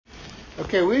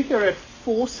Okay, we're here at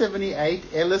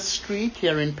 478 Ellis Street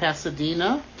here in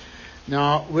Pasadena.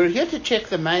 Now, we're here to check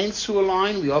the main sewer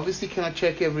line. We obviously cannot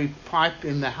check every pipe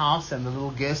in the house and the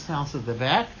little guest house at the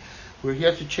back. We're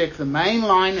here to check the main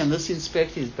line, and this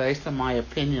inspection is based on my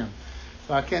opinion.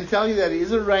 So I can tell you that it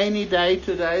is a rainy day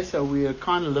today, so we are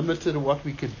kind of limited to what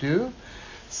we could do.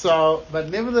 But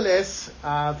nevertheless,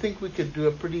 I think we could do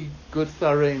a pretty good,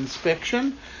 thorough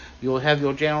inspection. You'll have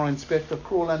your general inspector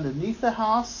crawl underneath the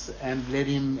house and let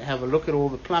him have a look at all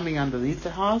the plumbing underneath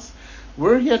the house.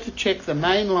 We're here to check the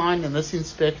main line, and this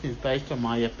inspection is based on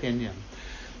my opinion.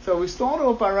 So we start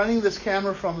off by running this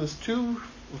camera from this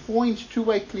 4-inch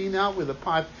two-way clean out where the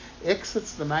pipe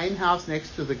exits the main house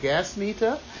next to the gas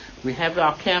meter. We have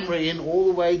our camera in all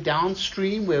the way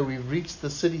downstream where we've reached the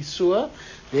city sewer.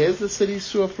 There's the city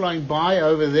sewer flowing by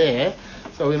over there.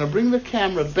 So we're going to bring the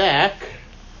camera back.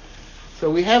 So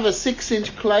we have a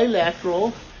 6-inch clay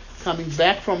lateral coming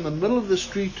back from the middle of the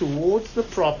street towards the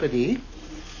property.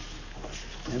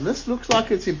 And this looks like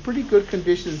it's in pretty good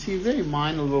condition. See very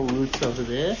minor little roots over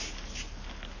there.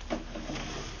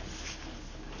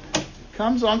 It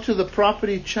comes onto the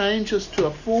property, changes to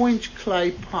a 4-inch clay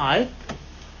pipe.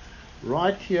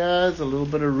 Right here, there's a little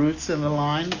bit of roots in the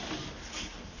line.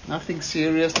 Nothing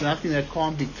serious, nothing that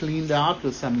can't be cleaned out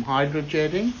with some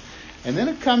hydrojetting. And then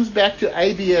it comes back to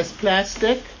ABS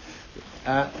plastic,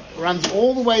 runs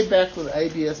all the way back with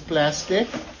ABS plastic.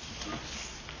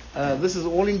 This is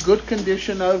all in good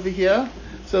condition over here.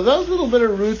 So those little bit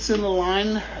of roots in the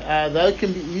line, they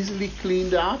can be easily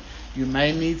cleaned out. You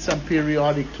may need some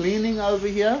periodic cleaning over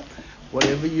here.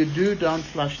 Whatever you do, don't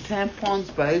flush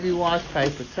tampons, baby wipes,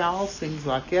 paper towels, things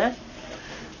like that.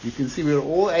 You can see we're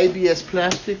all ABS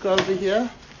plastic over here,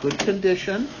 good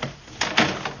condition.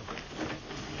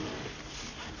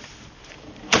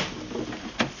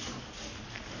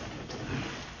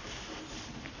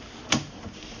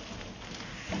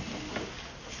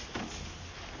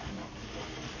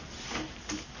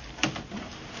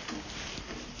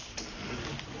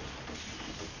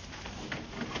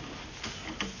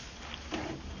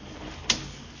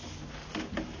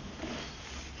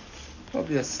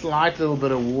 Probably a slight little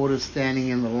bit of water standing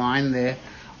in the line there.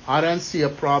 I don't see a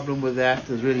problem with that.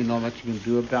 There's really not much you can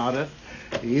do about it.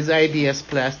 It is ABS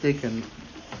plastic, and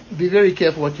be very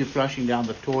careful what you're flushing down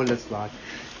the toilets like,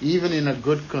 even in a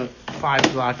good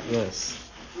pipe like this.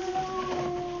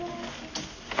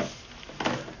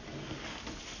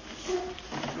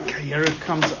 Okay, here it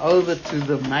comes over to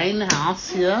the main house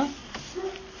here.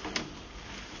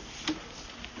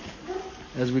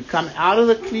 As we come out of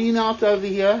the clean out over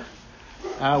here,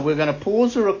 we're going to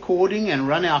pause the recording and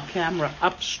run our camera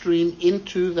upstream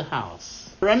into the house.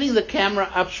 Running the camera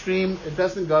upstream, it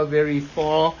doesn't go very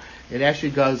far. It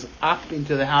actually goes up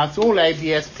into the house. All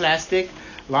ABS plastic.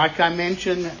 Like I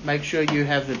mentioned, make sure you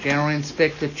have the general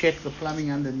inspector check the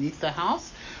plumbing underneath the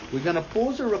house. We're going to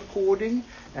pause the recording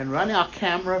and run our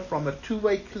camera from a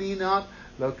two-way clean out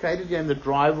located in the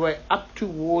driveway up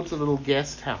towards the little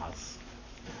guest house.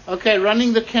 Okay,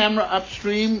 running the camera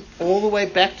upstream all the way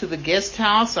back to the guest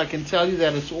house. I can tell you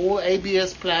that it's all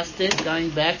ABS plastic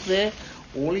going back there,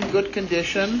 all in good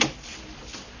condition.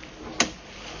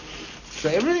 So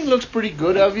everything looks pretty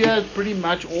good over here. It's pretty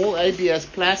much all ABS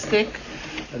plastic.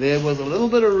 There was a little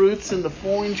bit of roots in the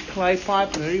 4-inch clay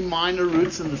pipe, very minor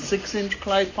roots in the 6-inch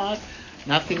clay pipe.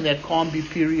 Nothing that can't be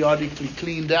periodically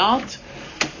cleaned out.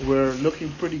 We're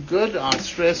looking pretty good. I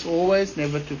stress always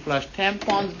never to flush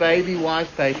tampons, baby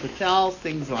wipes, paper towels,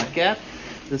 things like that.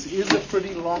 This is a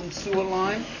pretty long sewer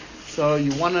line, so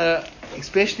you want to,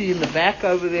 especially in the back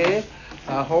over there,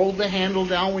 hold the handle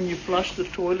down when you flush the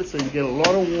toilet so you get a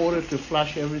lot of water to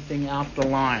flush everything out the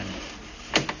line.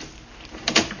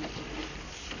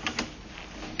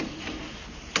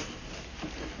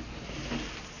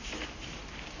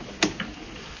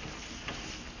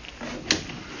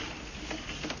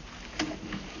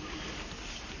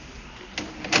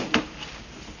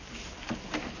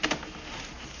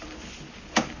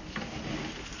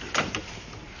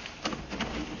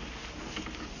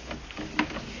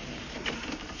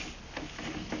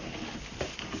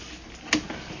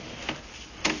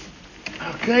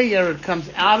 Okay, here it comes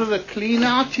out of the clean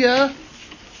out here.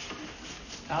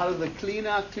 Out of the clean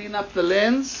out, clean up the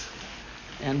lens.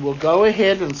 And we'll go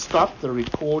ahead and stop the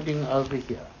recording over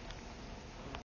here.